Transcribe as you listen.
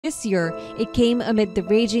This year, it came amid the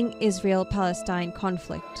raging Israel-Palestine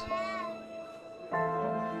conflict.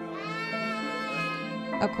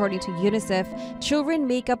 According to UNICEF, children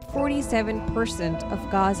make up 47% of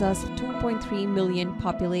Gaza's 2.3 million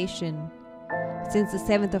population. Since the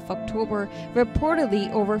 7th of October,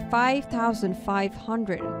 reportedly over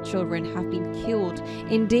 5,500 children have been killed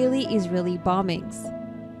in daily Israeli bombings.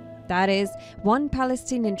 That is, one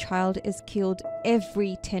Palestinian child is killed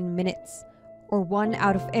every 10 minutes, or 1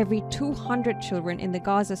 out of every 200 children in the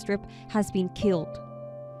Gaza Strip has been killed.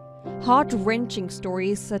 Heart-wrenching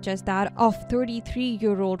stories such as that of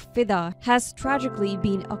 33-year-old Fida has tragically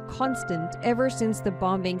been a constant ever since the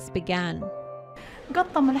bombings began.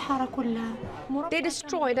 They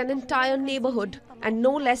destroyed an entire neighborhood and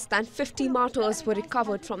no less than 50 martyrs were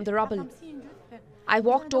recovered from the rubble. I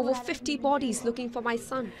walked over 50 bodies looking for my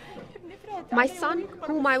son. My son,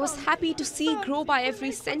 whom I was happy to see grow by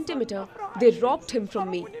every centimeter, they robbed him from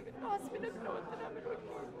me.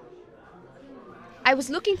 I was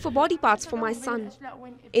looking for body parts for my son.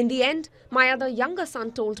 In the end, my other younger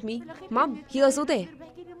son told me, "Mom, here's Uday."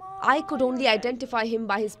 I could only identify him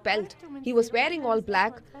by his belt. He was wearing all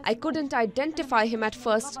black. I couldn't identify him at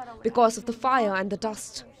first because of the fire and the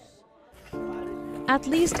dust. At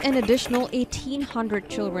least an additional 1,800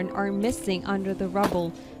 children are missing under the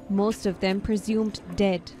rubble, most of them presumed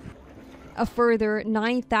dead. A further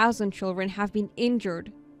 9,000 children have been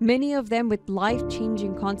injured, many of them with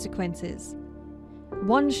life-changing consequences.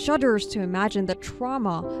 One shudders to imagine the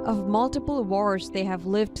trauma of multiple wars they have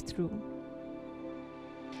lived through.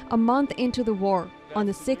 A month into the war, on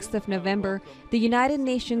the 6th of November, the United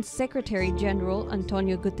Nations Secretary General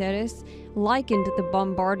Antonio Guterres likened the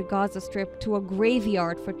bombarded Gaza Strip to a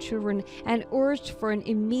graveyard for children and urged for an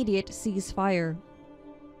immediate ceasefire.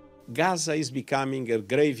 Gaza is becoming a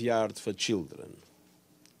graveyard for children.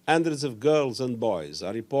 Hundreds of girls and boys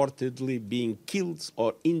are reportedly being killed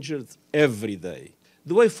or injured every day.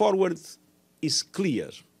 The way forward is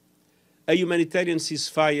clear. A humanitarian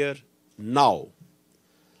ceasefire now.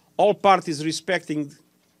 All parties respecting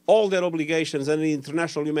all their obligations under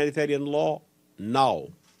international humanitarian law now.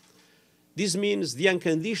 This means the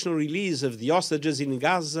unconditional release of the hostages in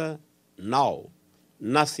Gaza now.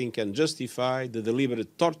 Nothing can justify the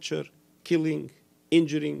deliberate torture, killing,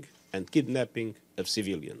 injuring, and kidnapping of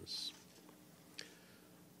civilians.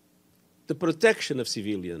 The protection of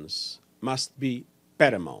civilians must be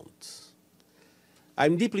paramount.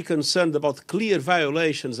 I'm deeply concerned about clear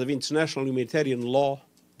violations of international humanitarian law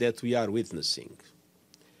that we are witnessing.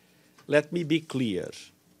 Let me be clear.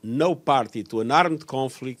 No party to an armed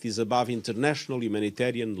conflict is above international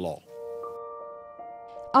humanitarian law.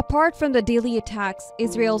 Apart from the daily attacks,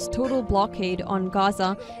 Israel's total blockade on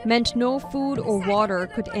Gaza meant no food or water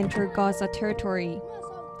could enter Gaza territory.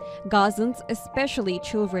 Gazans, especially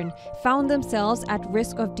children, found themselves at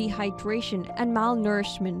risk of dehydration and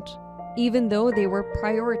malnourishment, even though they were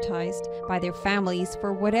prioritized by their families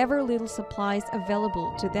for whatever little supplies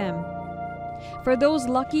available to them. For those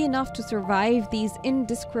lucky enough to survive these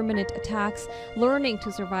indiscriminate attacks, learning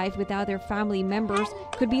to survive without their family members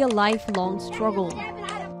could be a lifelong struggle.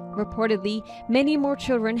 Reportedly, many more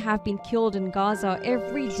children have been killed in Gaza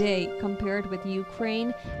every day compared with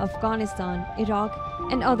Ukraine, Afghanistan, Iraq,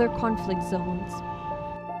 and other conflict zones.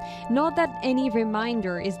 Not that any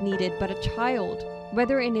reminder is needed, but a child,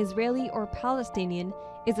 whether an Israeli or Palestinian,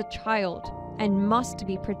 is a child and must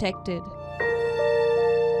be protected.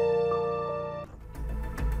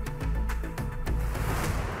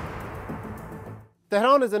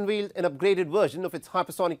 Tehran has unveiled an upgraded version of its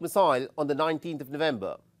hypersonic missile on the 19th of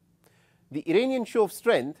November. The Iranian show of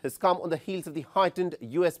strength has come on the heels of the heightened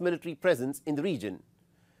US military presence in the region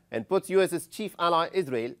and puts US's chief ally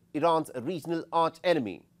Israel, Iran's regional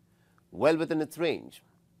arch-enemy, well within its range.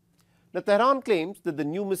 Now, Tehran claims that the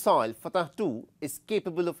new missile, Fatah II, is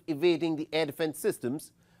capable of evading the air defense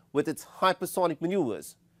systems with its hypersonic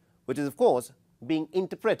maneuvers, which is, of course, being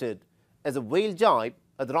interpreted as a veiled jibe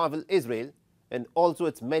at the rival Israel and also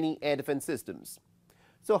its many air defense systems.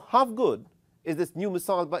 So how good is this new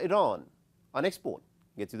missile by Iran? Our next report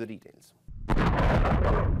gets you the details.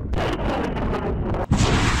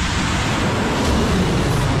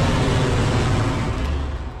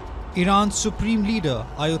 Iran's supreme leader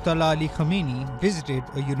Ayatollah Ali Khamenei visited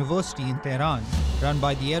a university in Tehran run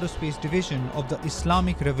by the Aerospace Division of the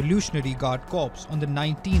Islamic Revolutionary Guard Corps on the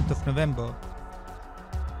 19th of November.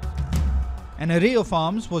 An array of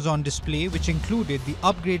arms was on display which included the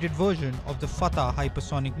upgraded version of the Fatah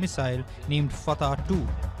hypersonic missile named Fatah II.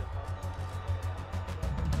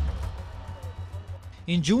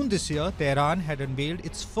 In June this year, Tehran had unveiled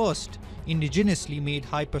its first indigenously made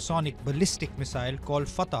hypersonic ballistic missile called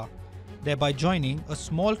Fatah, thereby joining a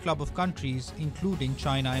small club of countries including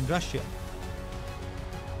China and Russia.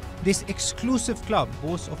 This exclusive club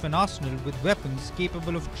boasts of an arsenal with weapons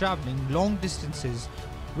capable of traveling long distances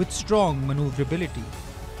with strong maneuverability.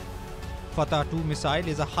 Fatah 2 missile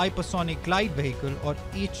is a hypersonic glide vehicle or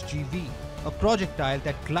HGV, a projectile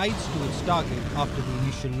that glides to its target after the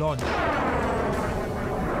initial launch.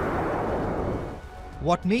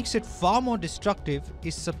 What makes it far more destructive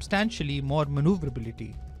is substantially more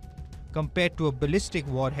maneuverability, compared to a ballistic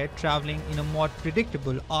warhead traveling in a more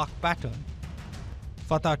predictable arc pattern.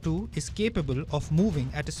 Fatah 2 is capable of moving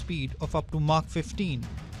at a speed of up to Mach 15,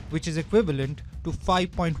 which is equivalent to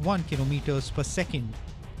 5.1 kilometers per second.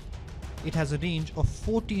 It has a range of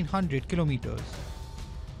 1400 kilometers.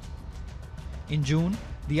 In June,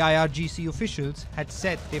 the IRGC officials had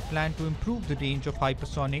said they planned to improve the range of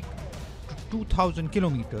hypersonic to 2000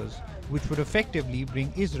 kilometers, which would effectively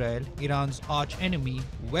bring Israel, Iran's arch-enemy,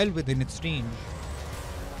 well within its range.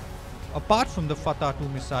 Apart from the Fatah 2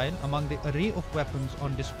 missile, among the array of weapons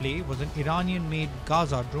on display was an Iranian-made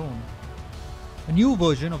Gaza drone, a new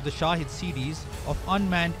version of the Shahid series of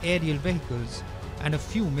unmanned aerial vehicles, and a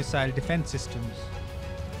few missile defense systems.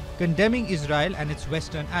 Condemning Israel and its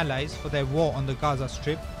Western allies for their war on the Gaza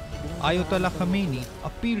Strip, Ayatollah Khamenei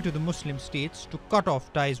appealed to the Muslim states to cut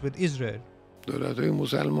off ties with Israel.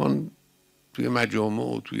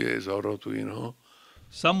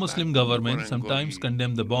 Some Muslim governments sometimes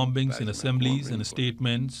condemn the bombings in assemblies and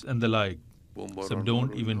statements and the like. Some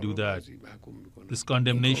don't even do that. This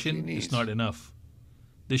condemnation is not enough.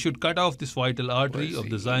 They should cut off this vital artery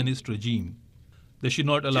of the Zionist regime. They should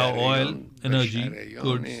not allow oil, energy,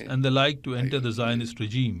 goods and the like to enter the Zionist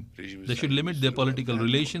regime. They should limit their political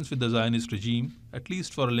relations with the Zionist regime, at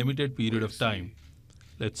least for a limited period of time.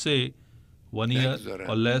 Let's say 1 year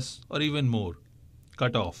or less or even more.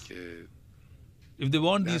 Cut off. If they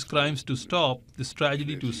want these crimes to stop, this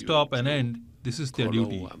tragedy to stop and end, this is their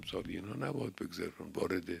duty.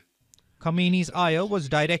 Khamenei's ire was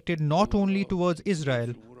directed not only towards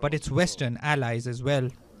Israel, but its Western allies as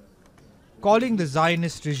well. Calling the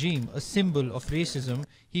Zionist regime a symbol of racism,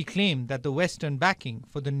 he claimed that the Western backing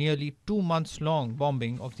for the nearly 2 months-long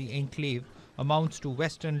bombing of the enclave amounts to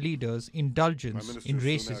Western leaders' indulgence in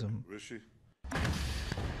racism.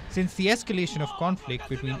 Since the escalation of conflict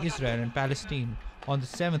between Israel and Palestine on the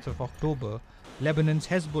 7th of October, Lebanon's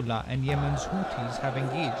Hezbollah and Yemen's Houthis have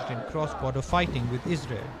engaged in cross-border fighting with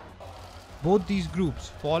Israel. Both these groups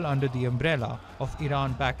fall under the umbrella of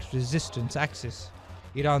Iran-backed resistance axis.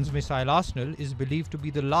 Iran's missile arsenal is believed to be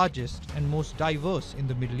the largest and most diverse in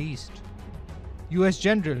the Middle East. US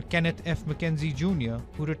General Kenneth F. McKenzie Jr.,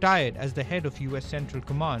 who retired as the head of US Central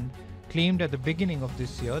Command, claimed at the beginning of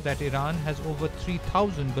this year that Iran has over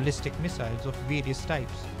 3,000 ballistic missiles of various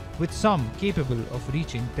types, with some capable of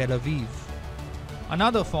reaching Tel Aviv.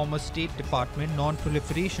 Another former State Department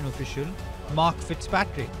non-proliferation official, Mark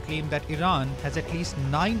Fitzpatrick, claimed that Iran has at least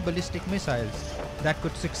 9 ballistic missiles that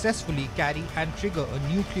could successfully carry and trigger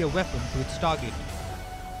a nuclear weapon to its target.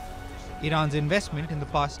 Iran's investment in the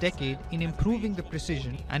past decade in improving the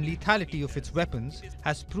precision and lethality of its weapons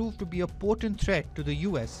has proved to be a potent threat to the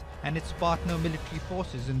US and its partner military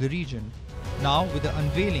forces in the region. Now, with the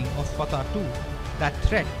unveiling of Fatah 2, that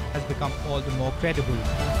threat has become all the more credible.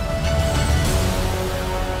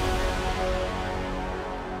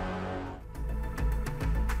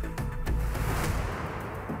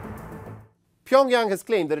 Pyongyang has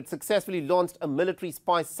claimed that it successfully launched a military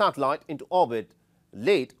spy satellite into orbit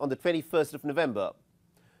late on the 21st of November.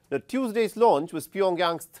 Now, Tuesday's launch was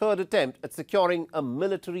Pyongyang's third attempt at securing a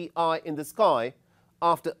military eye in the sky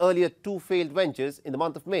after earlier 2 failed ventures in the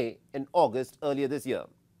month of May and August earlier this year.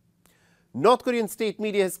 North Korean state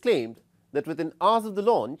media has claimed that within hours of the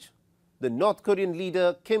launch, the North Korean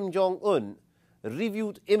leader Kim Jong-un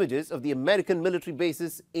reviewed images of the American military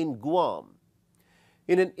bases in Guam.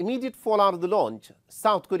 In an immediate fallout of the launch,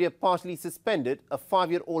 South Korea partially suspended a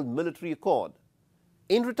 5-year-old military accord.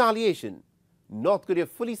 In retaliation, North Korea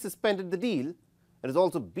fully suspended the deal and has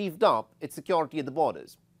also beefed up its security at the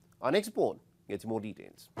borders. Our next report gets more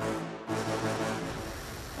details.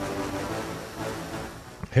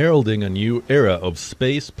 Heralding a new era of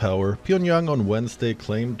space power, Pyongyang on Wednesday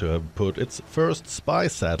claimed to have put its first spy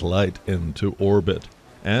satellite into orbit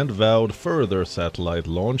and vowed further satellite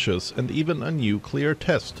launches and even a nuclear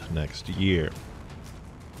test next year.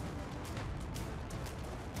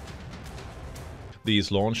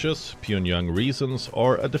 These launches, Pyongyang reasons,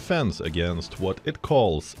 are a defense against what it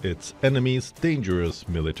calls its enemy's dangerous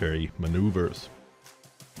military maneuvers.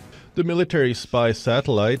 The military spy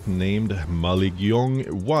satellite named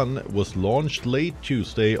Maligyong-1 was launched late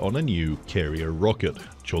Tuesday on a new carrier rocket,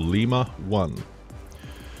 Cholima-1.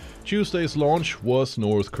 Tuesday's launch was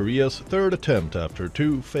North Korea's third attempt after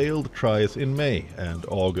two failed tries in May and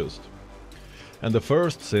August, and the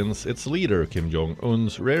first since its leader Kim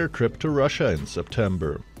Jong-un's rare trip to Russia in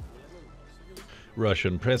September.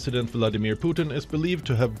 Russian President Vladimir Putin is believed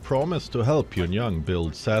to have promised to help Pyongyang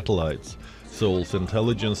build satellites. Seoul's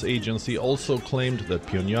intelligence agency also claimed that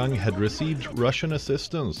Pyongyang had received Russian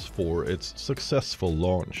assistance for its successful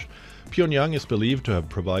launch. Pyongyang is believed to have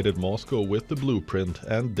provided Moscow with the blueprint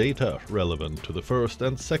and data relevant to the first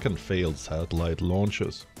and second failed satellite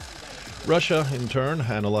launches. Russia, in turn,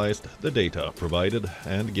 analyzed the data provided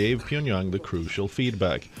and gave Pyongyang the crucial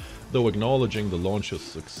feedback. Though acknowledging the launch's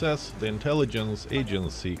success, the intelligence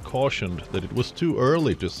agency cautioned that it was too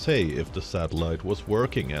early to say if the satellite was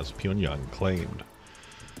working as Pyongyang claimed.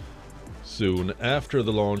 Soon after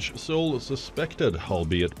the launch, Seoul suspected,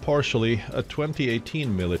 albeit partially, a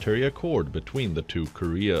 2018 military accord between the two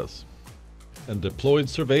Koreas, and deployed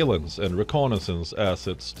surveillance and reconnaissance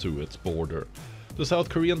assets to its border. The South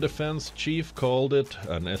Korean defense chief called it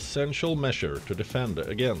an essential measure to defend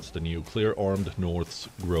against the nuclear-armed North's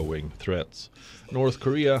growing threats. North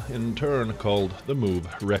Korea, in turn, called the move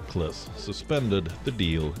reckless, suspended the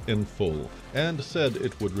deal in full, and said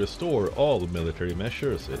it would restore all military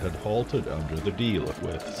measures it had halted under the deal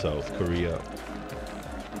with South Korea.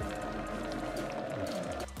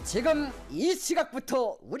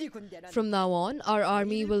 From now on, our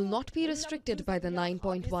army will not be restricted by the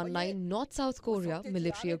 9.19 North-South Korea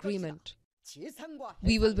military agreement.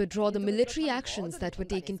 We will withdraw the military actions that were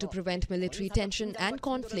taken to prevent military tension and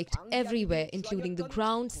conflict everywhere, including the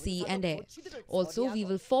ground, sea and air. Also, we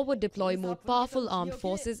will forward deploy more powerful armed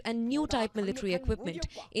forces and new type military equipment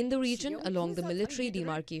in the region along the military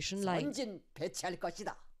demarcation line.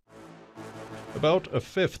 About a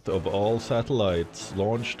fifth of all satellites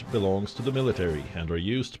launched belongs to the military and are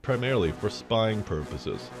used primarily for spying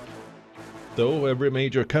purposes. Though every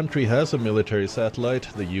major country has a military satellite,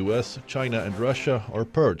 the US, China and Russia are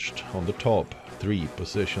perched on the top three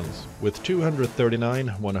positions, with 239,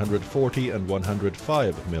 140 and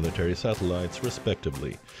 105 military satellites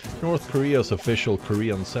respectively. North Korea's official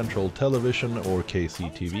Korean Central Television, or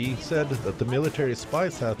KCTV, said that the military spy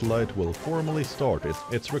satellite will formally start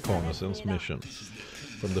its reconnaissance mission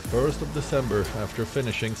from the 1st of December after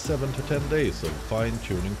finishing 7 to 10 days of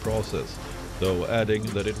fine-tuning process, though adding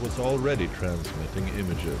that it was already transmitting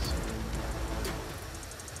images.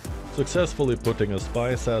 Successfully putting a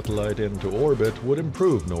spy satellite into orbit would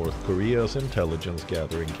improve North Korea's intelligence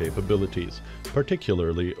gathering capabilities,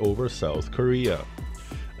 particularly over South Korea.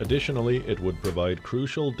 Additionally, it would provide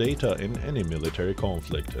crucial data in any military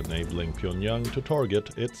conflict, enabling Pyongyang to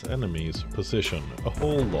target its enemy's position a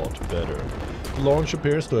whole lot better. The launch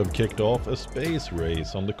appears to have kicked off a space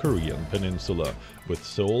race on the Korean peninsula, with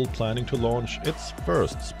Seoul planning to launch its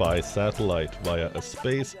first spy satellite via a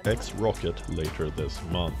SpaceX rocket later this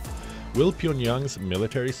month. Will Pyongyang's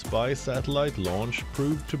military spy satellite launch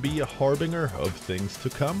prove to be a harbinger of things to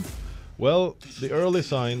come? Well, the early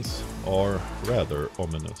signs are rather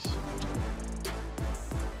ominous.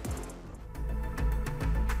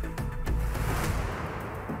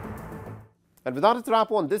 And with that, it's a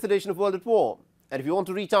wrap on this edition of World at War. And if you want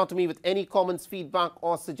to reach out to me with any comments, feedback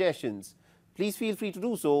or suggestions, please feel free to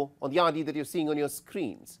do so on the ID that you're seeing on your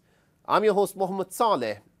screens. I'm your host, Mohammed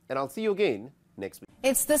Saleh, and I'll see you again next week.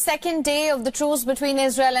 It's the second day of the truce between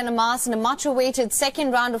Israel and Hamas, and a much-awaited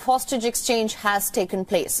second round of hostage exchange has taken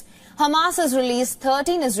place. Hamas has released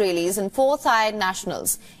 13 Israelis and 4 Thai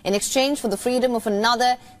nationals in exchange for the freedom of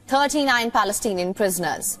another 39 Palestinian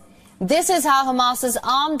prisoners. This is how Hamas's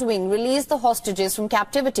armed wing released the hostages from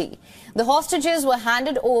captivity. The hostages were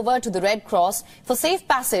handed over to the Red Cross for safe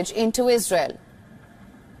passage into Israel.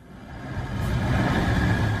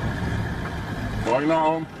 Bye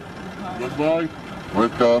now. Goodbye.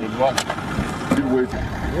 Welcome. Goodbye. Keep waiting.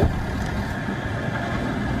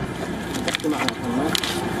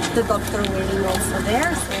 The doctor waiting also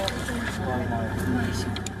there.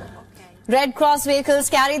 Red Cross vehicles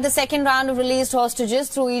carried the second round of released hostages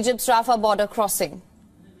through Egypt's Rafah border crossing.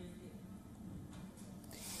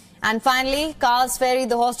 And finally, cars ferried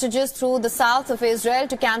the hostages through the south of Israel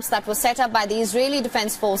to camps that were set up by the Israeli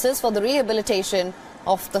Defense Forces for the rehabilitation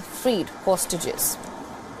of the freed hostages.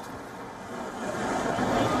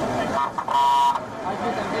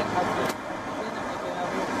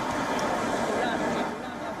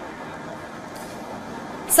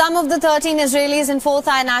 Some of the 13 Israelis and 4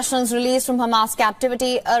 Thai nationals released from Hamas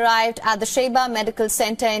captivity arrived at the Sheba Medical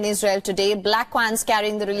Center in Israel today. Black vans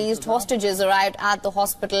carrying the released hostages arrived at the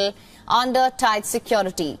hospital under tight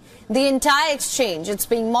security. The entire exchange, it's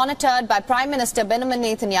being monitored by Prime Minister Benjamin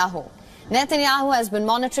Netanyahu. Netanyahu has been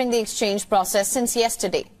monitoring the exchange process since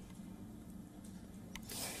yesterday.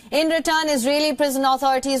 In return, Israeli prison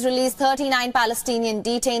authorities released 39 Palestinian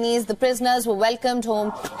detainees. The prisoners were welcomed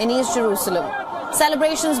home in East Jerusalem.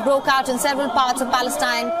 Celebrations broke out in several parts of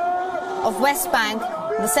Palestine, of West Bank,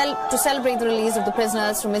 to celebrate the release of the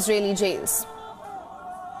prisoners from Israeli jails.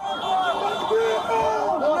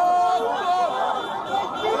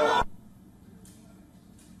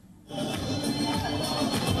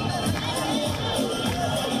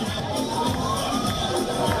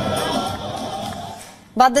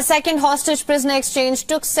 But the second hostage prisoner exchange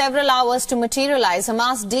took several hours to materialize.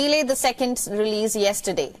 Hamas delayed the second release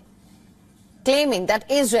yesterday, claiming that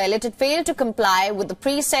Israel had failed to comply with the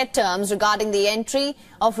preset terms regarding the entry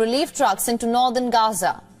of relief trucks into northern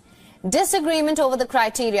Gaza. Disagreement over the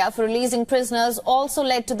criteria for releasing prisoners also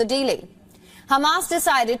led to the delay. Hamas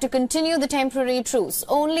decided to continue the temporary truce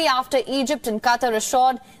only after Egypt and Qatar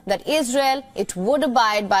assured that Israel, it would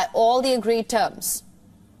abide by all the agreed terms.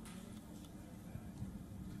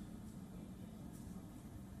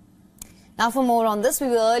 Now for more on this, we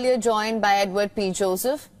were earlier joined by Edward P.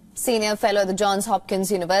 Joseph, Senior Fellow at the Johns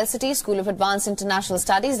Hopkins University School of Advanced International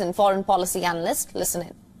Studies and Foreign Policy Analyst. Listen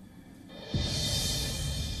in.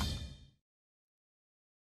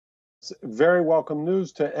 It's very welcome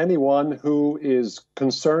news to anyone who is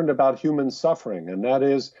concerned about human suffering, and that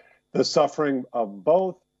is the suffering of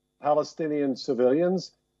both Palestinian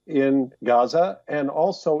civilians in Gaza and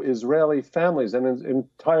also Israeli families and an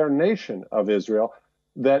entire nation of Israel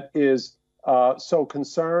that is so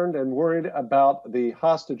concerned and worried about the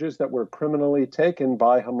hostages that were criminally taken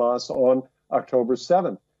by Hamas on October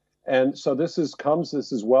 7th. And so this is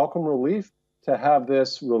welcome relief to have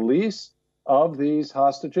this release of these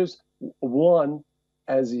hostages, one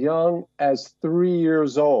as young as 3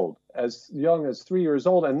 years old,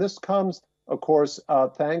 And this comes, of course,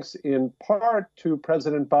 thanks in part to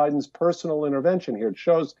President Biden's personal intervention here. It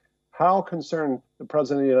shows how concerned the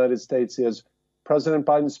President of the United States is. President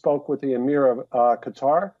Biden spoke with the Emir of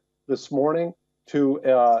Qatar this morning to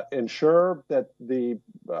ensure that the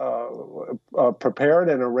prepared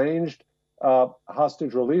and arranged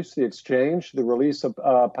hostage release, the exchange, the release of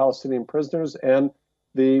Palestinian prisoners, and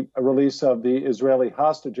the release of the Israeli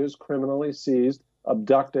hostages criminally seized,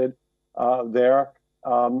 abducted there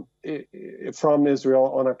from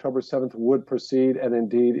Israel on October 7th would proceed, and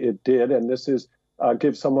indeed it did. And this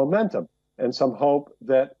gives some momentum and some hope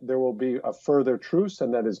that there will be a further truce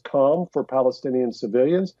and that is calm for Palestinian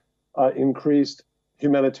civilians, increased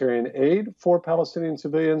humanitarian aid for Palestinian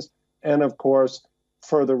civilians, and of course,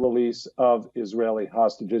 further release of Israeli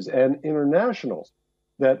hostages and internationals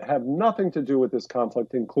that have nothing to do with this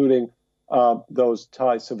conflict, including those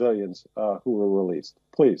Thai civilians who were released.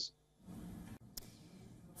 Please.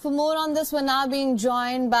 For more on this, we're now being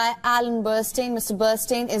joined by Alan Burstein. Mr.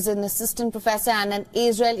 Burstein is an assistant professor and an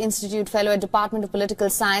Israel Institute fellow at Department of Political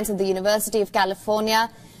Science at the University of California.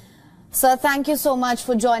 Sir, thank you so much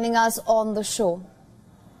for joining us on the show.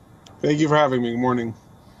 Thank you for having me. Good morning.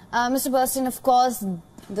 Mr. Burstein, of course,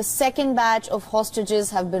 the second batch of hostages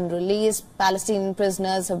have been released. Palestinian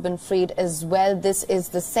prisoners have been freed as well. This is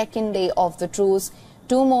the second day of the truce.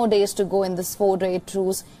 2 more days to go in this 4-day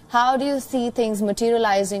truce. How do you see things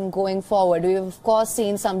materializing going forward? We've, of course,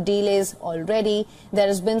 seen some delays already. There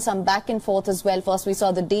has been some back and forth as well. First, we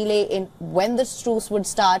saw the delay in when the truce would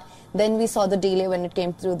start. Then we saw the delay when it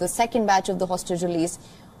came through the second batch of the hostage release.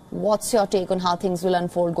 What's your take on how things will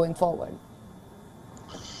unfold going forward?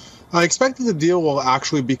 I expect that the deal will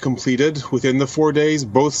actually be completed within the 4 days.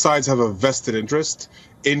 Both sides have a vested interest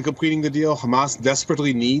in completing the deal. Hamas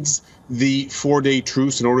desperately needs the 4-day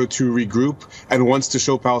truce in order to regroup and wants to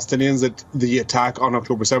show Palestinians that the attack on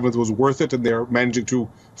October 7th was worth it and they're managing to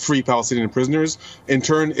free Palestinian prisoners. In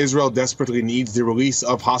turn, Israel desperately needs the release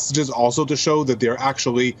of hostages also to show that they're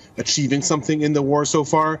actually achieving something in the war so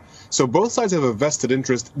far. So both sides have a vested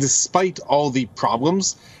interest, despite all the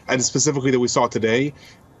problems, and specifically that we saw today.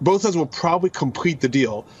 Both sides will probably complete the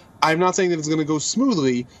deal. I'm not saying that it's going to go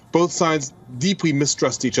smoothly. Both sides deeply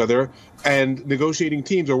mistrust each other, and negotiating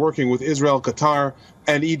teams are working with Israel, Qatar,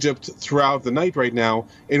 and Egypt throughout the night right now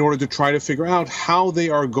in order to try to figure out how they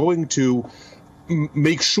are going to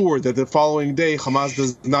make sure that the following day Hamas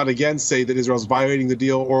does not again say that Israel is violating the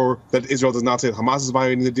deal, or that Israel does not say that Hamas is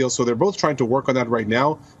violating the deal. So they're both trying to work on that right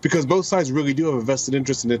now, because both sides really do have a vested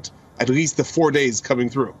interest in it, at least the 4 days coming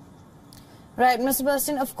through. Right, Mr.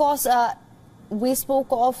 Burstein, of course, we spoke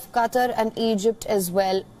of Qatar and Egypt as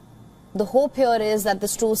well. The hope here is that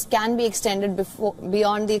this truce can be extended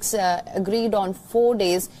beyond the agreed on 4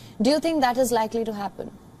 days. Do you think that is likely to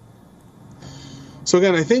happen? So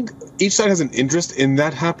again, I think each side has an interest in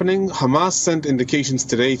that happening. Hamas sent indications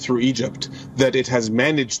today through Egypt that it has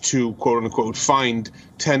managed to, quote unquote, find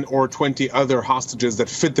 10 or 20 other hostages that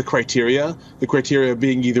fit the criteria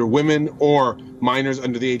being either women or minors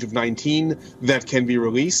under the age of 19 that can be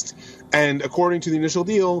released. And according to the initial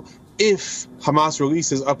deal, if Hamas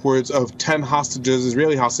releases upwards of 10 hostages,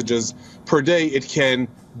 Israeli hostages, per day, it can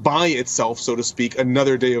buy itself, so to speak,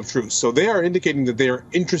 another day of truce. So they are indicating that they are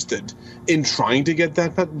interested in trying to get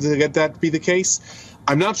that be the case.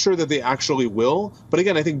 I'm not sure that they actually will, but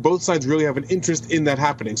again, I think both sides really have an interest in that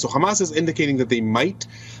happening. So Hamas is indicating that they might.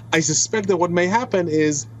 I suspect that what may happen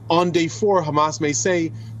is on day 4, Hamas may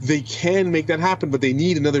say they can make that happen, but they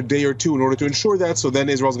need another day or two in order to ensure that. So then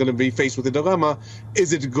Israel's going to be faced with a dilemma.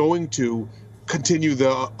 Is it going to continue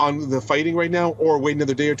the fighting right now or wait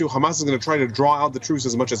another day or two? Hamas is going to try to draw out the truce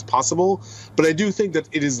as much as possible, but I do think that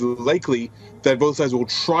it is likely that both sides will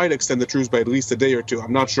try to extend the truce by at least a day or two.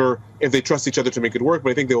 I'm not sure if they trust each other to make it work,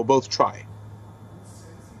 but I think they will both try.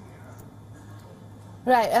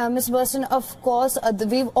 Right, Ms. Burstein, of course,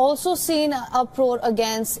 we've also seen an uproar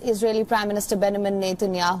against Israeli Prime Minister Benjamin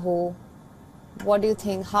Netanyahu. What do you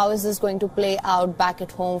think? How is this going to play out back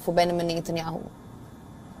at home for Benjamin Netanyahu?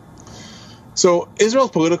 So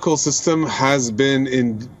Israel's political system has been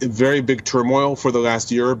in very big turmoil for the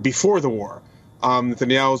last year before the war.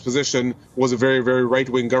 Netanyahu's position was a very, very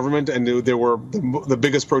right-wing government, and there were the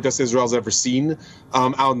biggest protests Israel's ever seen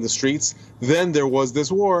out in the streets. Then there was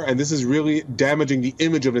this war, and this is really damaging the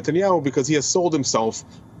image of Netanyahu because he has sold himself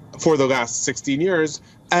for the last 16 years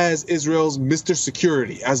as Israel's Mr.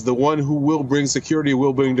 Security, as the one who will bring security,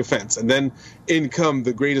 will bring defense. And then in come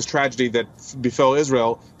the greatest tragedy that befell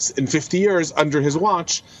Israel in 50 years under his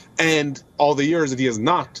watch, and all the years that he has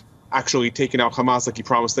not actually taken out Hamas like he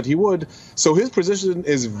promised that he would. So his position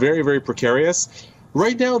is very, very precarious.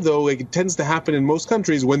 Right now, though, it tends to happen in most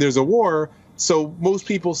countries when there's a war. So most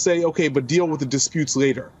people say, okay, but deal with the disputes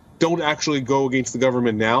later. Don't actually go against the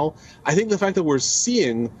government now. I think the fact that we're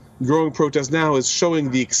seeing growing protests now is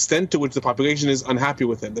showing the extent to which the population is unhappy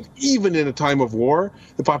with him. That even in a time of war,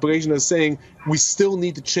 the population is saying we still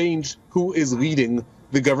need to change who is leading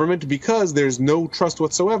the government because there's no trust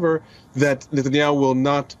whatsoever that Netanyahu will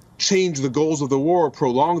not change the goals of the war, or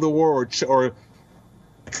prolong the war, or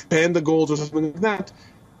expand the goals or something like that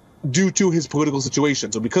due to his political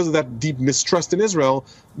situation. So because of that deep mistrust in Israel,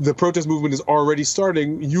 the protest movement is already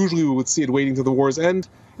starting. Usually we would see it waiting to the war's end.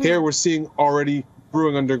 Here we're seeing already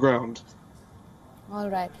brewing underground.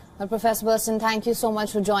 All right. Well, Professor Burstein, thank you so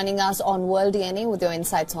much for joining us on World DNA with your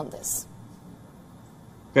insights on this.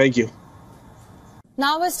 Thank you.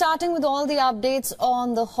 Now we're starting with all the updates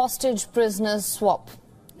on the hostage-prisoner swap.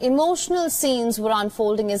 Emotional scenes were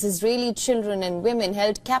unfolding as Israeli children and women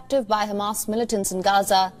held captive by Hamas militants in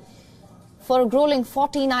Gaza for a grueling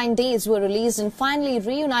 49 days were released and finally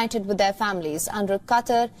reunited with their families under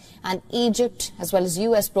Qatar and Egypt as well as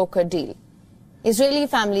US brokered deal. Israeli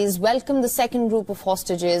families welcomed the second group of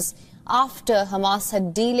hostages after Hamas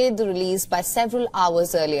had delayed the release by several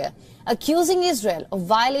hours earlier, accusing Israel of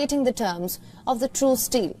violating the terms of the truce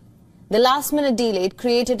deal. The last-minute delay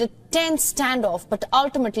created a tense standoff but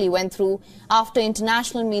ultimately went through after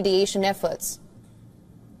international mediation efforts.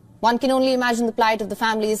 One can only imagine the plight of the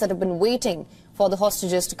families that have been waiting for the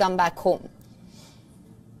hostages to come back home.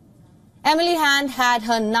 Emily Hand had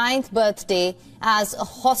her 9th birthday as a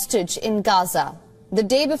hostage in Gaza, the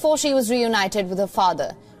day before she was reunited with her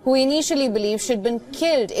father, who initially believed she'd been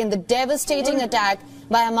killed in the devastating attack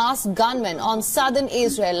by Hamas gunmen on southern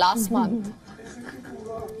Israel last month.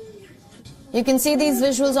 You can see these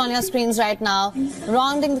visuals on your screens right now.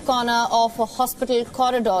 Rounding the corner of a hospital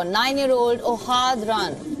corridor, 9-year-old Ohad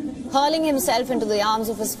Ran, hurling himself into the arms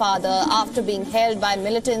of his father after being held by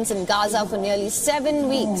militants in Gaza for nearly 7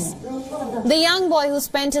 weeks. The young boy who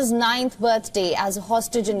spent his 9th birthday as a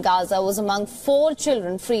hostage in Gaza was among 4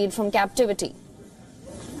 children freed from captivity.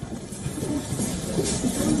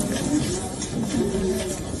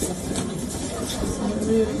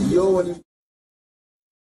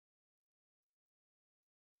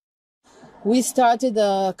 We started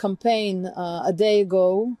a campaign a day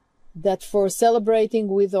ago that for celebrating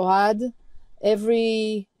with Ohad,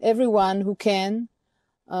 everyone who can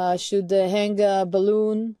should hang a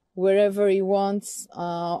balloon wherever he wants,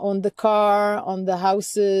 on the car, on the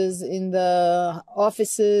houses, in the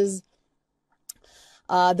offices.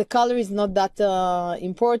 The color is not that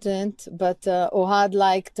important, but Ohad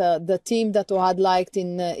liked the team that Ohad liked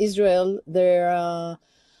in Israel. Their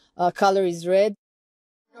color is red.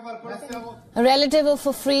 A relative of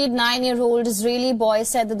a freed 9-year-old Israeli boy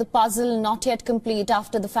said that the puzzle not yet complete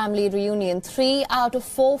after the family reunion. 3 out of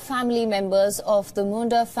 4 family members of the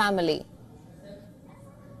Munda family,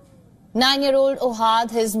 9-year-old Ohad,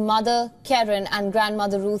 his mother Karen and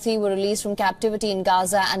grandmother Ruthie, were released from captivity in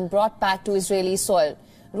Gaza and brought back to Israeli soil.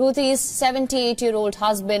 Ruthie's 78-year-old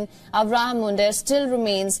husband Avraham Munda still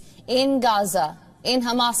remains in Gaza in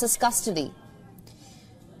Hamas's custody.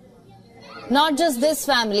 Not just this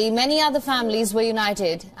family, many other families were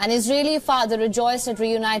united. An Israeli father rejoiced at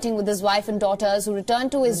reuniting with his wife and daughters who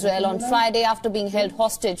returned to Israel on Friday after being held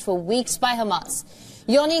hostage for weeks by Hamas.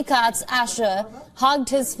 Yoni Katz Asher hugged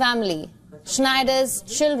his family, Schneider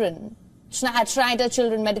Children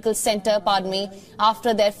Medical Center,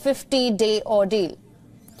 after their 50-day ordeal.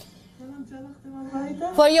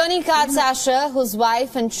 For Yoni Katz Asher, whose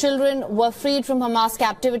wife and children were freed from Hamas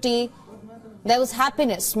captivity, there was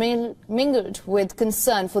happiness mingled with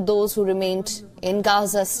concern for those who remained in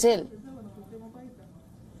Gaza still.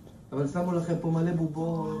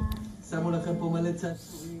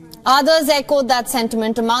 Others echoed that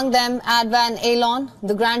sentiment, among them Adva and Elon,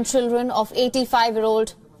 the grandchildren of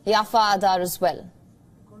 85-year-old Yafa Adar as well.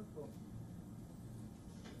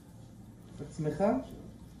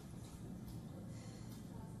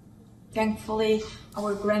 Thankfully,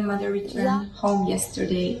 our grandmother returned home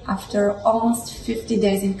yesterday. After almost 50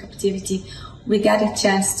 days in captivity, we got a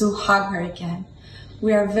chance to hug her again.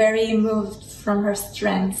 We are very moved from her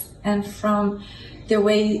strength and from the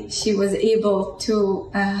way she was able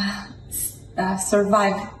to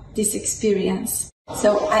survive this experience.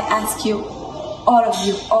 So I ask you, all of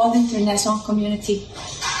you, all the international community,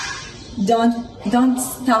 don't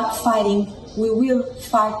stop fighting. We will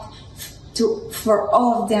fight for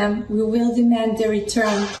all of them. We will demand their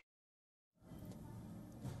return.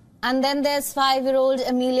 And then there's 5-year-old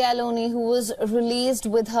Amelia Aloni, who was released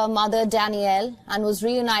with her mother Danielle and was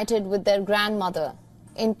reunited with their grandmother.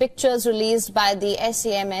 In pictures released by the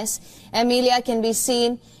SAMS, Amelia can be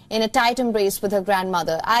seen in a tight embrace with her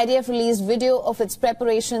grandmother. IDF released video of its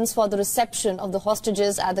preparations for the reception of the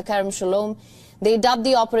hostages at the Kerem Shalom. They dubbed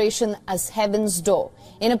the operation as Heaven's Door.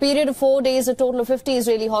 In a period of 4 days, a total of 50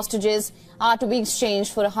 Israeli hostages are to be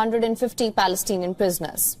exchanged for 150 Palestinian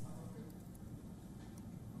prisoners.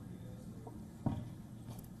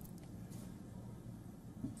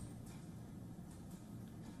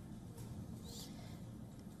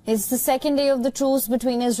 It's the second day of the truce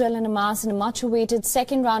between Israel and Hamas, and a much-awaited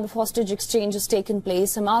second round of hostage exchange has taken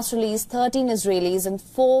place. Hamas released 13 Israelis and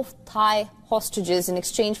 4 Thai hostages in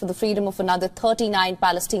exchange for the freedom of another 39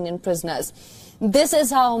 Palestinian prisoners. This is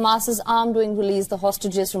how Hamas's armed wing released the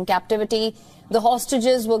hostages from captivity. The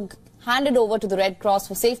hostages were handed over to the Red Cross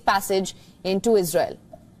for safe passage into Israel.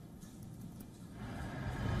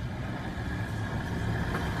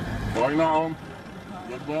 Bye now.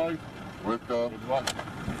 Goodbye. Wake up. Goodbye.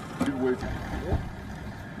 Keep waiting.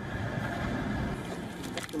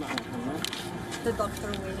 The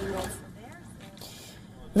doctor waiting also.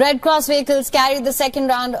 Red Cross vehicles carried the second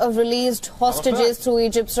round of released hostages through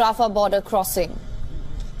Egypt's Rafah border crossing.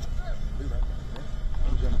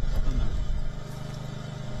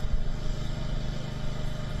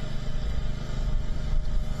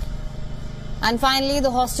 And finally,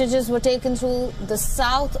 the hostages were taken through the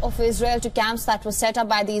south of Israel to camps that were set up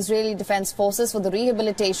by the Israeli Defense Forces for the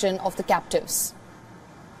rehabilitation of the captives.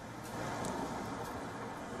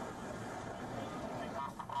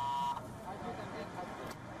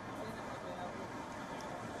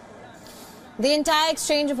 The entire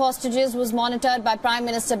exchange of hostages was monitored by Prime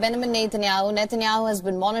Minister Benjamin Netanyahu. Netanyahu has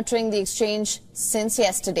been monitoring the exchange since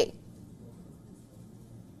yesterday.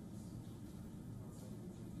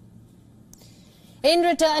 In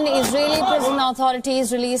return, Israeli prison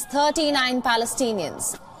authorities released 39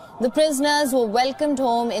 Palestinians. The prisoners were welcomed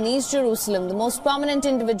home in East Jerusalem. The most prominent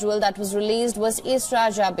individual that was released was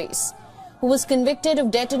Isra Jabez, who was convicted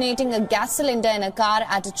of detonating a gas cylinder in a car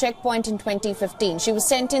at a checkpoint in 2015. She was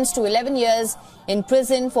sentenced to 11 years in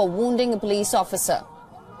prison for wounding a police officer.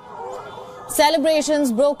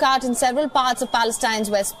 Celebrations broke out in several parts of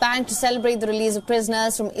Palestine's West Bank to celebrate the release of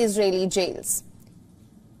prisoners from Israeli jails.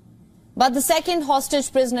 But the second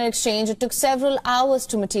hostage prisoner exchange, it took several hours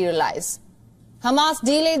to materialize. Hamas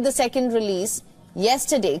delayed the second release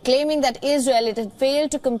yesterday, claiming that Israel had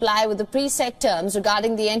failed to comply with the preset terms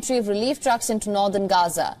regarding the entry of relief trucks into northern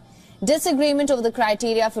Gaza. Disagreement over the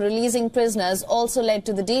criteria for releasing prisoners also led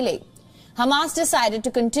to the delay. Hamas decided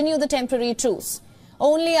to continue the temporary truce.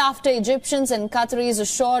 only after Egyptians and Qataris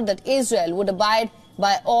assured that Israel would abide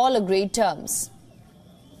by all agreed terms.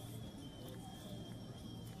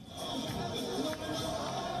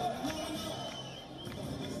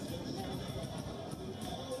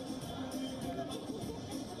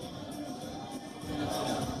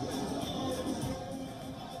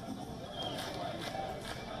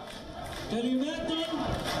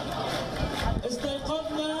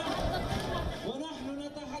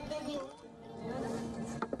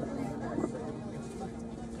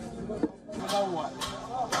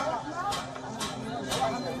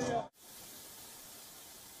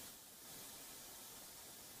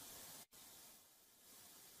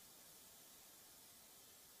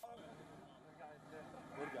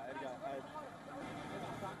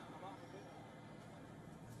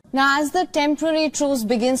 Now, as the temporary truce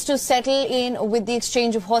begins to settle in with the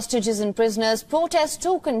exchange of hostages and prisoners, protests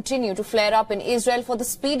too continue to flare up in Israel for the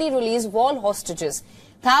speedy release of all hostages.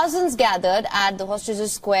 Thousands gathered at the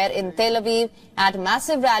Hostages Square in Tel Aviv at a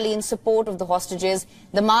massive rally in support of the hostages.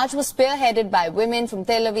 The march was spearheaded by women from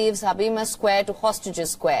Tel Aviv's Habima Square to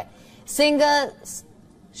Hostages Square. Singers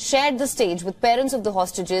shared the stage with parents of the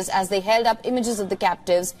hostages as they held up images of the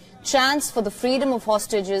captives. Chants for the freedom of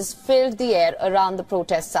hostages filled the air around the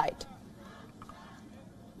protest site.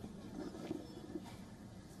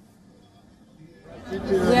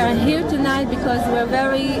 We are here tonight because we are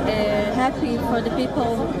very happy for the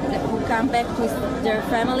people who come back to their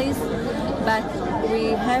families, but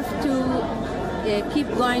we have to keep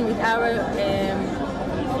going with our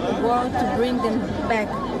work to bring them back,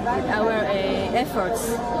 with our efforts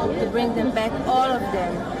to bring them back, all of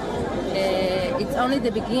them. It's only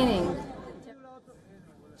the beginning.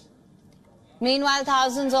 Meanwhile,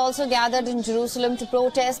 thousands also gathered in Jerusalem to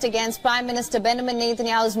protest against Prime Minister Benjamin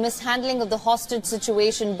Netanyahu's mishandling of the hostage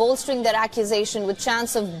situation, bolstering their accusation with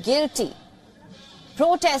chants of guilty.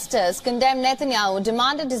 Protesters condemned Netanyahu,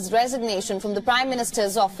 demanded his resignation from the Prime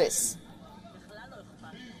Minister's office.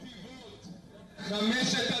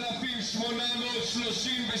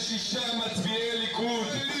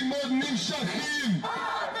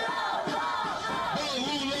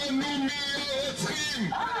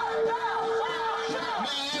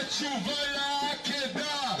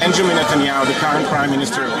 Benjamin Netanyahu, the current Prime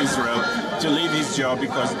Minister of Israel, to leave his job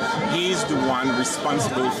because he's the one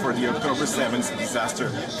responsible for the October 7th disaster,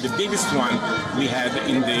 the biggest one we had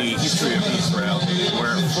in the history of Israel,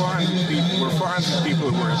 where 400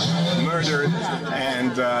 people were murdered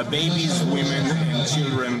and babies, women and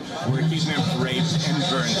children were kidnapped, raped and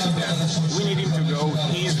burned to death. We need him to go.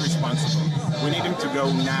 He's responsible. We need him to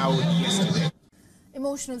go now, yesterday.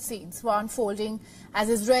 Emotional scenes were unfolding as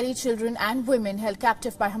Israeli children and women held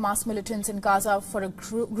captive by Hamas militants in Gaza for a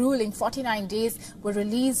grueling 49 days were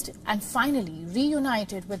released and finally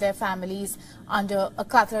reunited with their families under a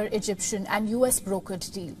Qatar, Egyptian and US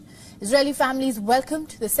brokered deal. Israeli families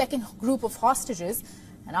welcomed the second group of hostages,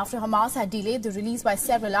 and after Hamas had delayed the release by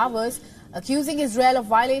several hours, accusing Israel of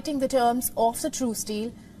violating the terms of the truce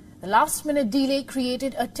deal, the last-minute delay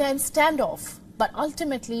created a tense standoff, but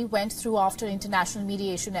ultimately went through after international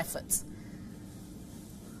mediation efforts.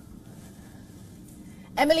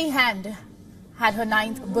 Emily Hand had her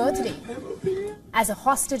 9th birthday as a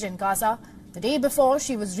hostage in Gaza the day before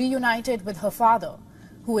she was reunited with her father,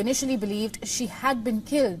 who initially believed she had been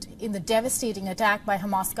killed in the devastating attack by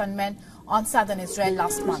Hamas gunmen on southern Israel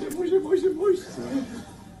last month.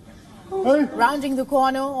 Rounding the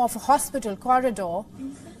corner of a hospital corridor,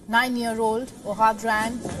 9-year-old Ohad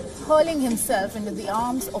ran, hurling himself into the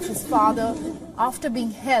arms of his father after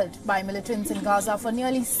being held by militants in Gaza for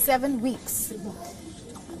nearly 7 weeks.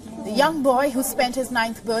 The young boy who spent his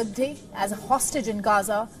 9th birthday as a hostage in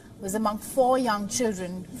Gaza was among 4 young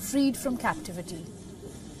children freed from captivity.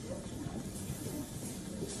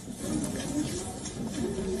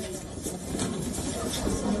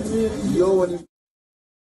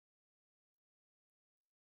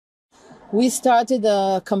 We started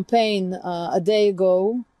a campaign a day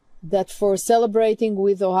ago that for celebrating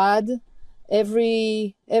with Ohad,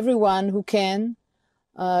 everyone who can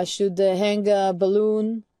should hang a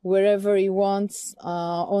balloon wherever he wants,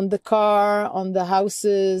 on the car, on the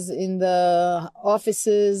houses, in the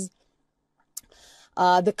offices.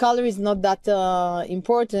 The color is not that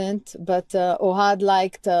important, but Ohad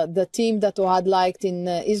liked, the team that Ohad liked in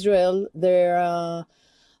Israel, their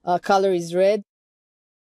color is red.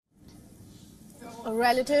 A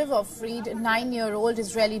relative of freed 9-year-old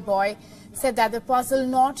Israeli boy said that the puzzle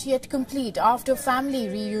not yet complete after family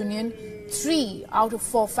reunion. 3 out of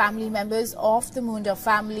 4 family members of the Munda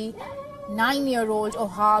family, 9-year-old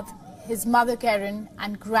Ohad, his mother Karen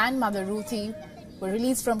and grandmother Ruthie, were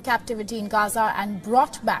released from captivity in Gaza and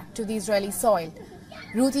brought back to the Israeli soil.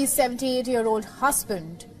 Ruthie's 78-year-old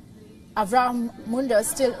husband, Avraham Munda,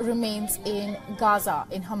 still remains in Gaza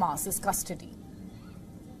in Hamas's custody.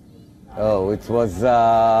 Oh, it was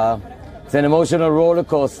it's an emotional roller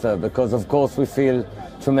coaster because, of course, we feel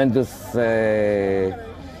tremendous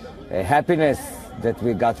happiness that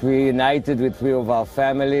we got reunited with three of our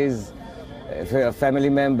families, family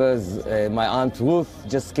members. My Aunt Ruth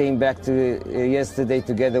just came back yesterday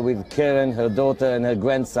together with Karen, her daughter, and her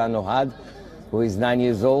grandson Ohad, who is 9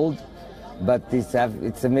 years old. But it's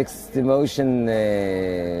a mixed emotion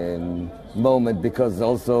moment because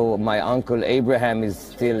also my uncle Abraham is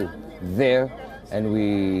still there and we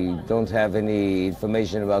don't have any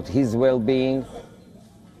information about his well-being.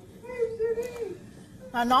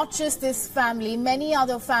 Now, not just this family, many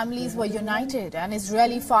other families were united. An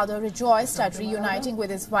Israeli father rejoiced at reuniting with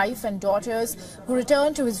his wife and daughters who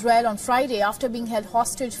returned to Israel on Friday after being held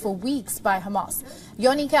hostage for weeks by Hamas.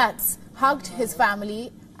 Yoni Katz hugged his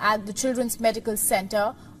family at the Children's Medical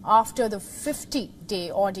Center after the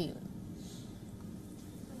 50-day ordeal.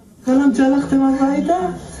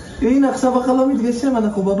 הנה, עכשיו החלום מתגשם,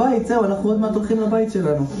 אנחנו בבית, זהו, אנחנו עוד מעט הולכים לבית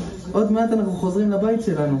שלנו. עוד מעט אנחנו חוזרים לבית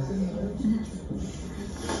שלנו.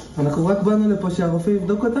 אנחנו רק באנו לפה שהרופא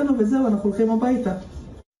יבדוק אותנו וזהו, אנחנו הולכים הביתה.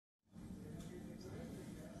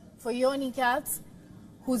 For Yoni Katz,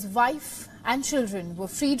 whose wife and children were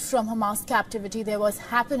freed from Hamas captivity, there was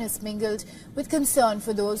happiness mingled with concern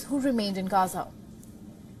for those who remained in Gaza.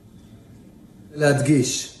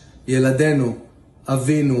 להדגיש, ילדינו,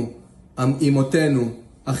 אבינו, אמותינו,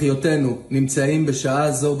 אחיותינו נמצאים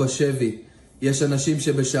בשעה זו בשבי. יש אנשים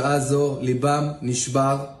שבשעה זו ליבם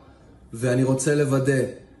נשבר, ואני רוצה לוודא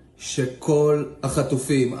שכל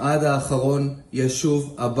החטופים עד האחרון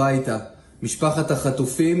ישוב הביתה. משפחת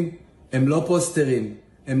החטופים הם לא פוסטרים,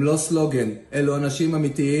 הם לא סלוגן, אלו אנשים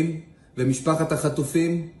אמיתיים, ומשפחת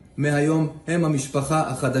החטופים מהיום הם המשפחה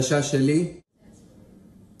החדשה שלי.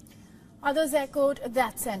 Others echoed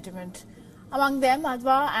that sentiment. Among them,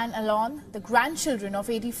 Adwa and Alon, the grandchildren of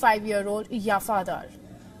 85-year-old Yafadar.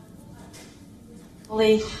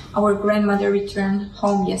 Our grandmother returned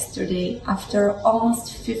home yesterday. After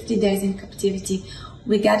almost 50 days in captivity,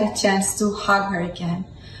 we got a chance to hug her again.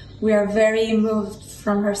 We are very moved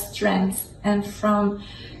from her strength and from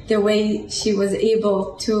the way she was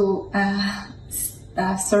able to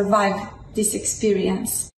survive this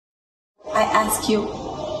experience. I ask you,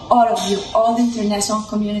 all of you, all the international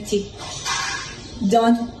community,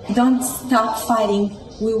 don't stop fighting.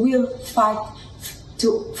 We will fight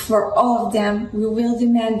for all of them. We will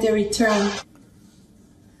demand their return.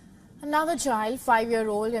 Another child,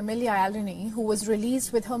 5-year-old Emilia Alani, who was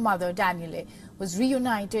released with her mother Daniele, was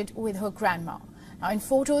reunited with her grandma. Now, in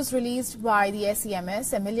photos released by the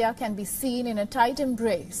SEMS, Emilia can be seen in a tight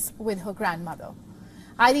embrace with her grandmother.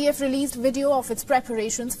 IDF released video of its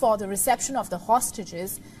preparations for the reception of the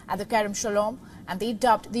hostages at the Kerem Shalom, and they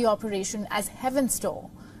dubbed the operation as Heaven's Door.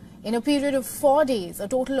 In a period of 4 days, a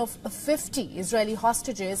total of 50 Israeli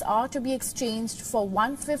hostages are to be exchanged for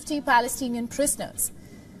 150 Palestinian prisoners.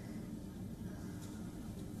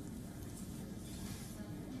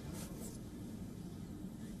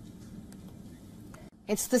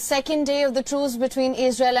 It's the second day of the truce between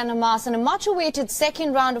Israel and Hamas, and a much-awaited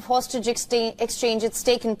second round of hostage exchange has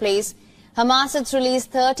taken place. Hamas has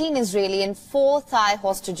released 13 Israeli and 4 Thai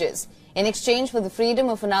hostages in exchange for the freedom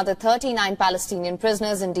of another 39 Palestinian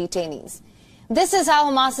prisoners and detainees. This is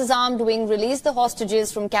how Hamas's armed wing released the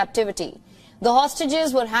hostages from captivity. The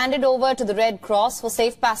hostages were handed over to the Red Cross for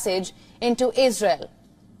safe passage into Israel.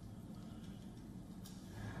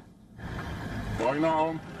 Bye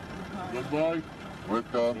now. Goodbye.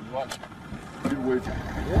 Wake up. Good waiting.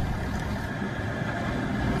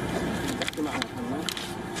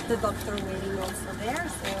 The doctor waiting also there,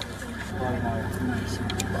 so...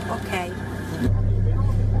 Okay.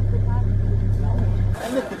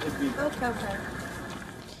 Okay.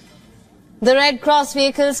 The Red Cross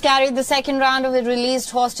vehicles carried the second round of the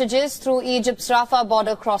released hostages through Egypt's Rafah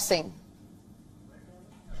border crossing.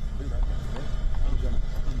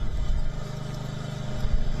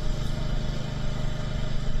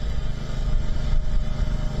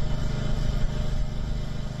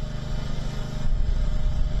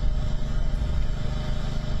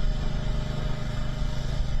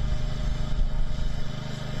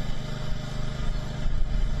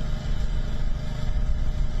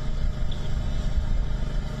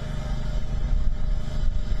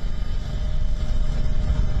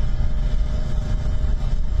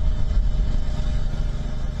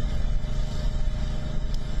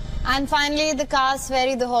 And finally, the cars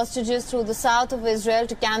ferry the hostages through the south of Israel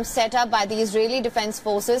to camps set up by the Israeli Defense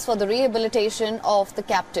Forces for the rehabilitation of the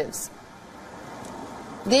captives.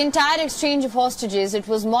 The entire exchange of hostages, it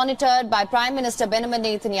was monitored by Prime Minister Benjamin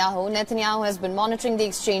Netanyahu. Netanyahu has been monitoring the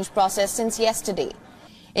exchange process since yesterday.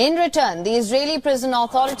 In return, the Israeli prison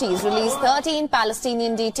authorities released 13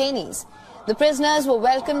 Palestinian detainees. The prisoners were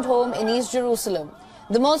welcomed home in East Jerusalem.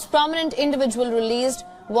 The most prominent individual released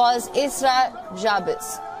was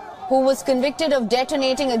Israel-Hamas, who was convicted of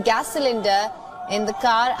detonating a gas cylinder in the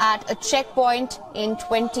car at a checkpoint in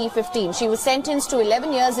 2015. She was sentenced to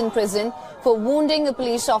 11 years in prison for wounding a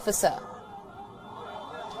police officer.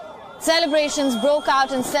 Celebrations broke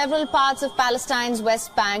out in several parts of Palestine's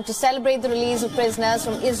West Bank to celebrate the release of prisoners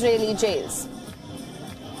from Israeli jails.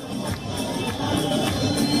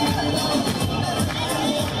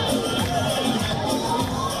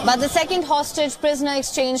 But the second hostage prisoner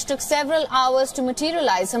exchange took several hours to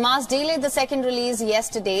materialize. Hamas delayed the second release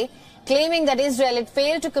yesterday, claiming that Israel had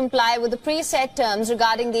failed to comply with the preset terms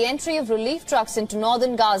regarding the entry of relief trucks into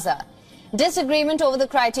northern Gaza. Disagreement over the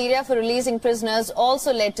criteria for releasing prisoners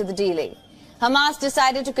also led to the delay. Hamas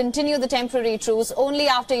decided to continue the temporary truce only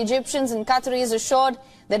after Egyptians and Qataris assured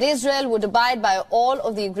that Israel would abide by all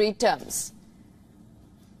of the agreed terms.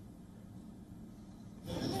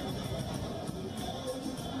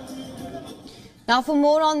 Now, for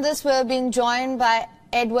more on this, we're being joined by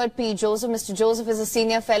Edward P. Joseph. Mr. Joseph is a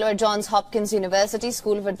senior fellow at Johns Hopkins University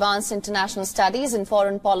School of Advanced International Studies and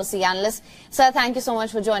foreign policy analyst. Sir, thank you so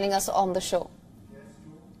much for joining us on the show.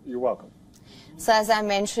 You're welcome. So, as I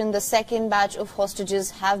mentioned, the second batch of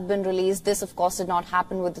hostages have been released. This, of course, did not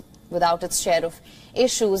happen without its share of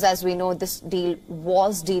issues. As we know, this deal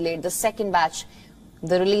was delayed. The second batch,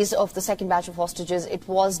 the release of the second batch of hostages, it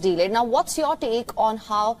was delayed. Now, what's your take on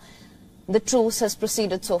how the truce has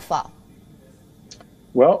proceeded so far?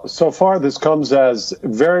 Well, so far this comes as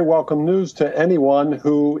very welcome news to anyone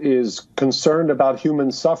who is concerned about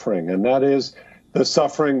human suffering, and that is the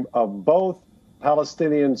suffering of both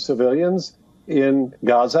Palestinian civilians in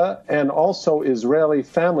Gaza and also Israeli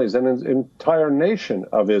families and an entire nation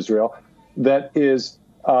of Israel that is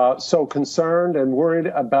so concerned and worried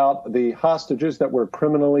about the hostages that were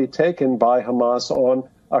criminally taken by Hamas on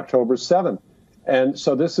October 7th. And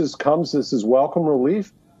so this is welcome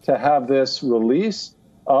relief to have this release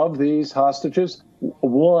of these hostages,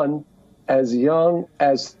 one as young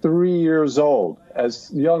as 3 years old,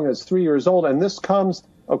 And this comes,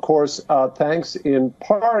 of course, thanks in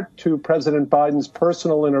part to President Biden's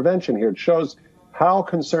personal intervention here. It shows how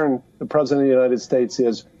concerned the President of the United States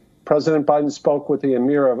is. President Biden spoke with the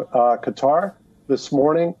Emir of Qatar this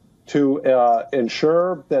morning to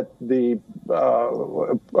ensure that the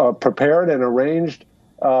prepared and arranged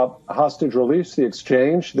hostage release, the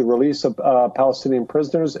exchange, the release of Palestinian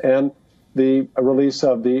prisoners, and the release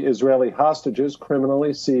of the Israeli hostages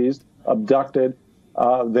criminally seized, abducted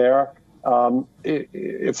there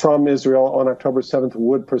from Israel on October 7th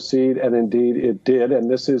would proceed, and indeed it did. And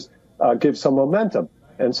this gives some momentum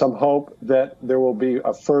and some hope that there will be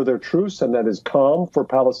a further truce and that is calm for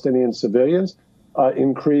Palestinian civilians,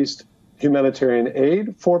 increased humanitarian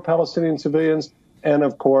aid for Palestinian civilians, and,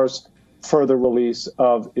 of course, further release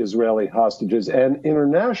of Israeli hostages and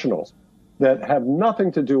internationals that have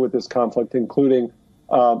nothing to do with this conflict, including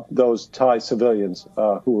those Thai civilians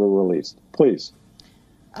who were released. Please.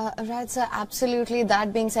 Right, sir, absolutely.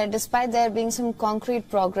 That being said, despite there being some concrete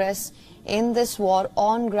progress in this war,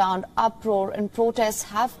 on ground, uproar and protests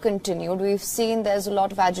have continued. We've seen there's a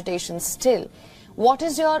lot of agitation still. What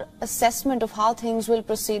is your assessment of how things will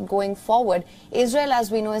proceed going forward? Israel,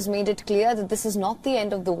 as we know, has made it clear that this is not the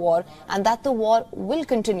end of the war and that the war will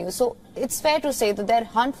continue. So it's fair to say that their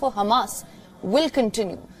hunt for Hamas will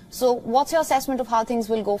continue. So what's your assessment of how things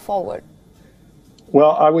will go forward?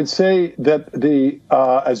 Well, I would say that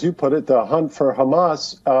as you put it, the hunt for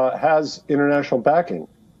Hamas has international backing.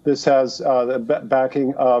 This has the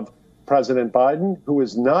backing of President Biden, who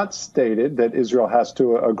has not stated that Israel has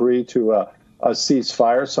to agree to a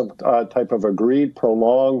ceasefire, some type of agreed,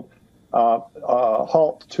 prolonged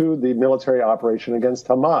halt to the military operation against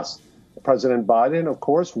Hamas. President Biden, of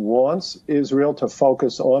course, wants Israel to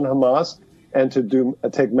focus on Hamas and to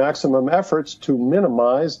take maximum efforts to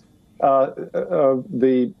minimize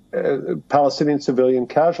the Palestinian civilian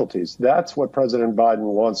casualties. That's what President Biden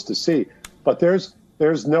wants to see. But there's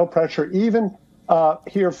no pressure, even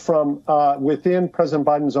here from within President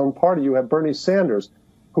Biden's own party. You have Bernie Sanders,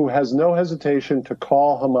 who has no hesitation to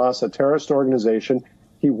call Hamas a terrorist organization.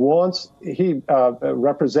 He representing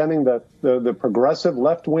the progressive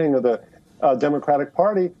left wing of the Democratic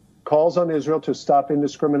Party, calls on Israel to stop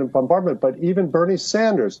indiscriminate bombardment. But even Bernie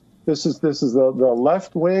Sanders This is the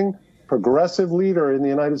left-wing progressive leader in the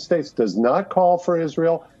United States does not call for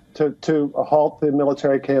Israel to halt the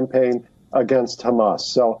military campaign against Hamas.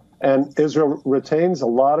 So, and Israel retains a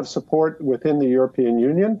lot of support within the European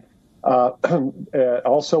Union,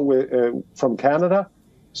 also from Canada.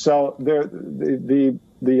 So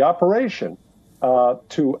the operation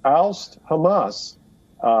to oust Hamas,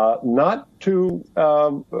 not to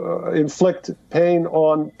inflict pain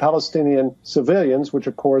on Palestinian civilians, which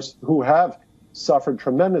of course who have suffered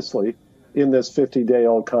tremendously in this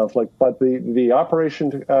 50-day-old conflict, but the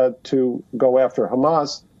operation to go after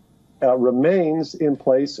Hamas remains in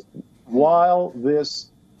place while this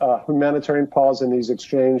humanitarian pause and these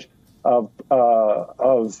exchange of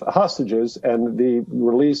hostages and the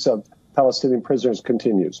release of Palestinian prisoners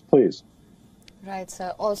continues. Please. Right,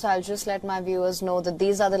 sir. Also, I'll just let my viewers know that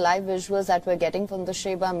these are the live visuals that we're getting from the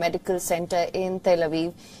Sheba Medical Center in Tel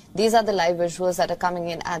Aviv. These are the live visuals that are coming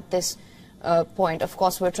in at this point. Of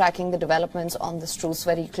course, we're tracking the developments on this truce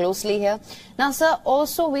very closely here. Now, sir,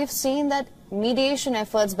 also we've seen that mediation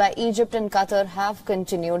efforts by Egypt and Qatar have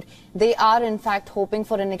continued. They are, in fact, hoping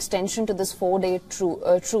for an extension to this 4-day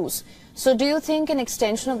truce. So do you think an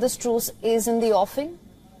extension of this truce is in the offing?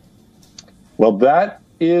 Well, that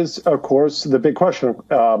is, of course, the big question.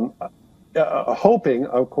 Hoping,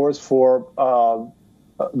 of course, for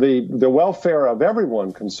the welfare of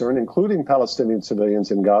everyone concerned, including Palestinian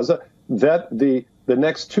civilians in Gaza, that the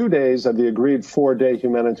next 2 days of the agreed 4-day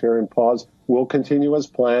humanitarian pause will continue as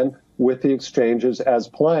planned with the exchanges as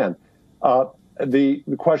planned. The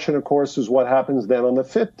question, of course, is what happens then on the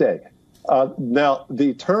 5th day. Now,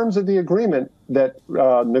 the terms of the agreement that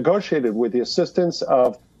negotiated with the assistance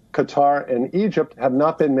of Qatar and Egypt have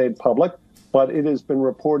not been made public, but it has been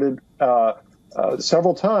reported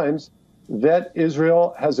several times that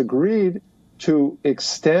Israel has agreed to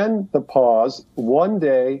extend the pause 1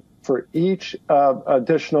 day for each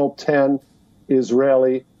additional 10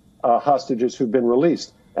 Israeli hostages who've been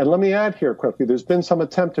released. And let me add here quickly, there's been some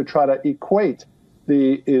attempt to try to equate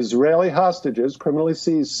the Israeli hostages, criminally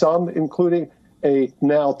seized, some including a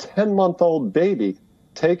now 10-month-old baby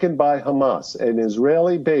taken by Hamas, an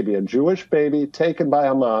Israeli baby, a Jewish baby taken by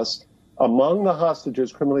Hamas, among the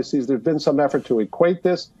hostages criminally seized. There's been some effort to equate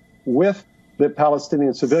this with the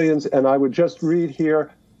Palestinian civilians. And I would just read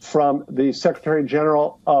here from the Secretary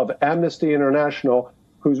General of Amnesty International,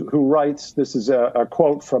 who writes, this is a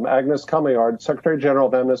quote from Agnes Kameyard, Secretary General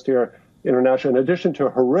of Amnesty International, in addition to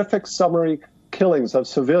horrific summary killings of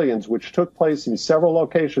civilians, which took place in several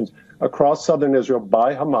locations across southern Israel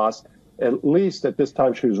by Hamas, at least at this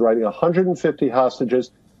time she was writing, 150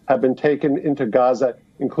 hostages have been taken into Gaza,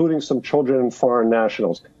 including some children and foreign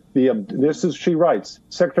nationals. She writes,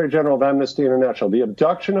 Secretary General of Amnesty International, the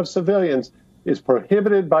abduction of civilians is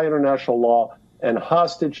prohibited by international law, and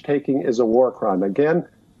hostage taking is a war crime. Again,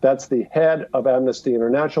 that's the head of Amnesty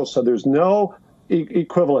International. So there's no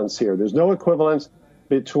equivalence here. There's no equivalence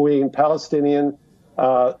between Palestinians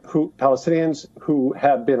who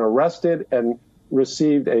have been arrested and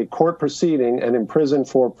received a court proceeding and imprisoned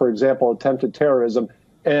for example, attempted terrorism,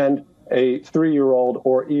 and a 3-year-old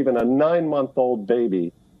or even a 9-month-old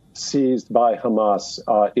baby seized by Hamas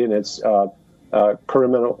in its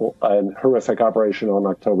criminal and horrific operation on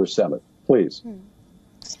October 7th. Please.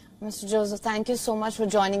 Mr. Joseph, thank you so much for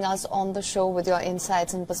joining us on the show with your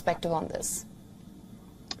insights and perspective on this.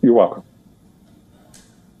 You're welcome.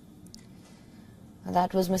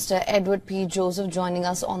 That was Mr. Edward P. Joseph joining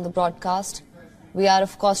us on the broadcast. We are,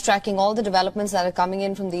 of course, tracking all the developments that are coming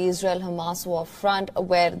in from the Israel-Hamas war front,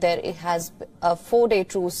 where there has a 4-day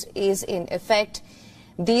truce is in effect.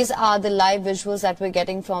 These are the live visuals that we're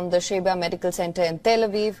getting from the Sheba Medical Center in Tel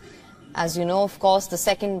Aviv. As you know, of course, the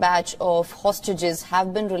second batch of hostages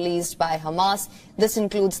have been released by Hamas. This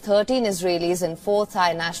includes 13 Israelis and 4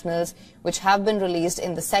 Thai nationals, which have been released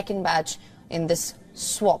in the second batch in this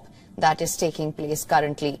swap that is taking place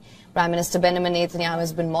currently. Prime Minister Benjamin Netanyahu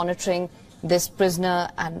has been monitoring this prisoner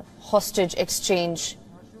and hostage exchange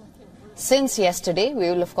since yesterday. We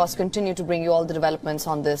will, of course, continue to bring you all the developments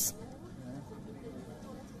on this.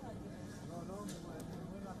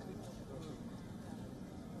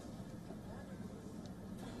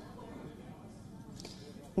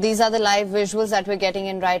 These are the live visuals that we're getting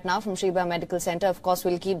in right now from Sheba Medical Center. Of course,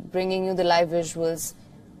 we'll keep bringing you the live visuals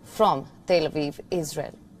from Tel Aviv,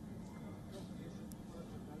 Israel.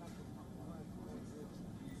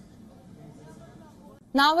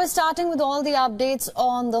 Now we're starting with all the updates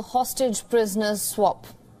on the hostage prisoners swap.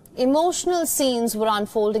 Emotional scenes were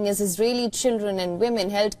unfolding as Israeli children and women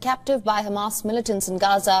held captive by Hamas militants in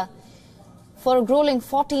Gaza for a grueling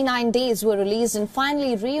 49 days were released and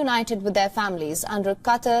finally reunited with their families under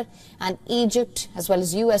Qatar and Egypt as well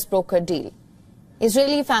as US brokered deal.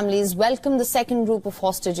 Israeli families welcomed the second group of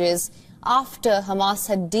hostages after Hamas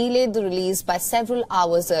had delayed the release by several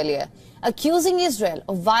hours earlier, accusing Israel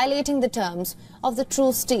of violating the terms of the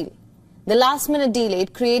truce deal. The last-minute delay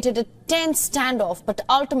created a tense standoff but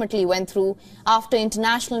ultimately went through after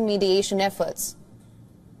international mediation efforts.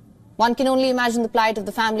 One can only imagine the plight of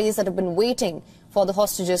the families that have been waiting for the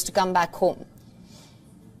hostages to come back home.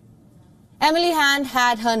 Emily Hand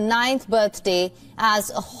had her 9th birthday as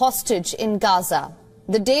a hostage in Gaza,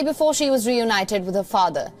 the day before she was reunited with her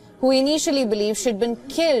father, who initially believed she'd been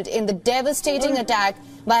killed in the devastating attack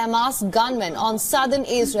by Hamas gunmen on southern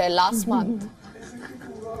Israel last month.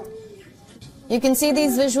 You can see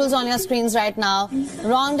these visuals on your screens right now.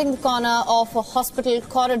 Rounding the corner of a hospital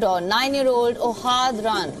corridor, 9-year-old Ohad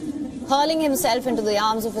Ran, hurling himself into the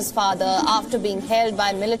arms of his father after being held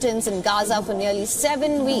by militants in Gaza for nearly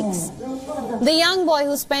 7 weeks. The young boy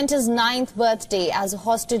who spent his 9th birthday as a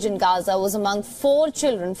hostage in Gaza was among 4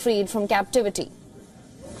 children freed from captivity.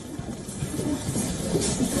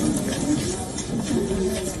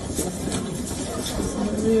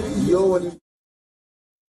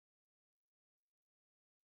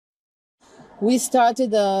 We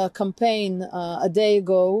started a campaign a day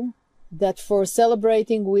ago that for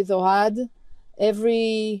celebrating with Ohad,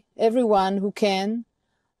 everyone who can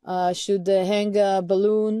should hang a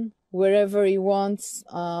balloon wherever he wants,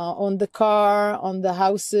 on the car, on the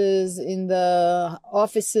houses, in the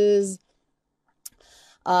offices.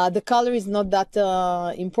 The color is not that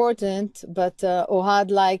important, but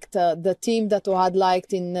Ohad liked, the team that Ohad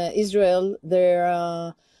liked in Israel,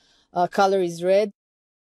 their color is red.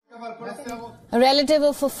 A relative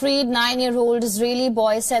of a freed 9-year-old Israeli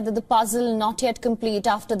boy said that the puzzle not yet complete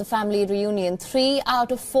after the family reunion. 3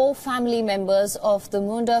 out of 4 family members of the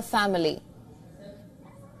Munda family,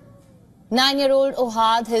 9-year-old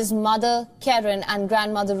Ohad, his mother Karen and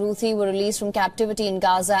grandmother Ruthie, were released from captivity in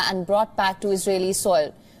Gaza and brought back to Israeli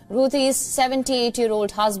soil. Ruthie's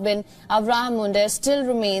 78-year-old husband Avraham Munda still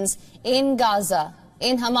remains in Gaza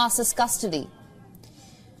in Hamas's custody.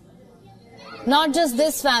 Not just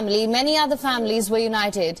this family, many other families were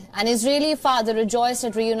united. An Israeli father rejoiced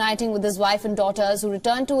at reuniting with his wife and daughters who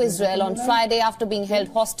returned to Israel on Friday after being held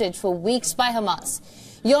hostage for weeks by Hamas.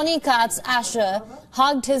 Yoni Katz Asher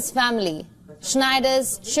hugged his family, Schneider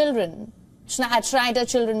Children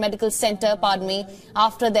Medical Center,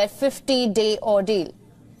 after their 50-day ordeal.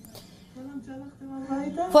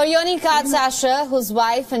 For Yoni Katz Asher, whose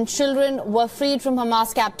wife and children were freed from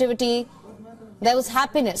Hamas captivity, there was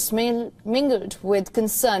happiness mingled with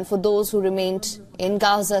concern for those who remained in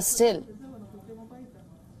Gaza still.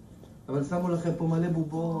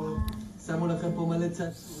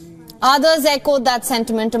 Others echoed that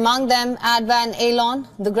sentiment, among them Adva and Elon,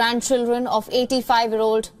 the grandchildren of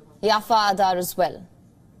 85-year-old Yafa Adar as well.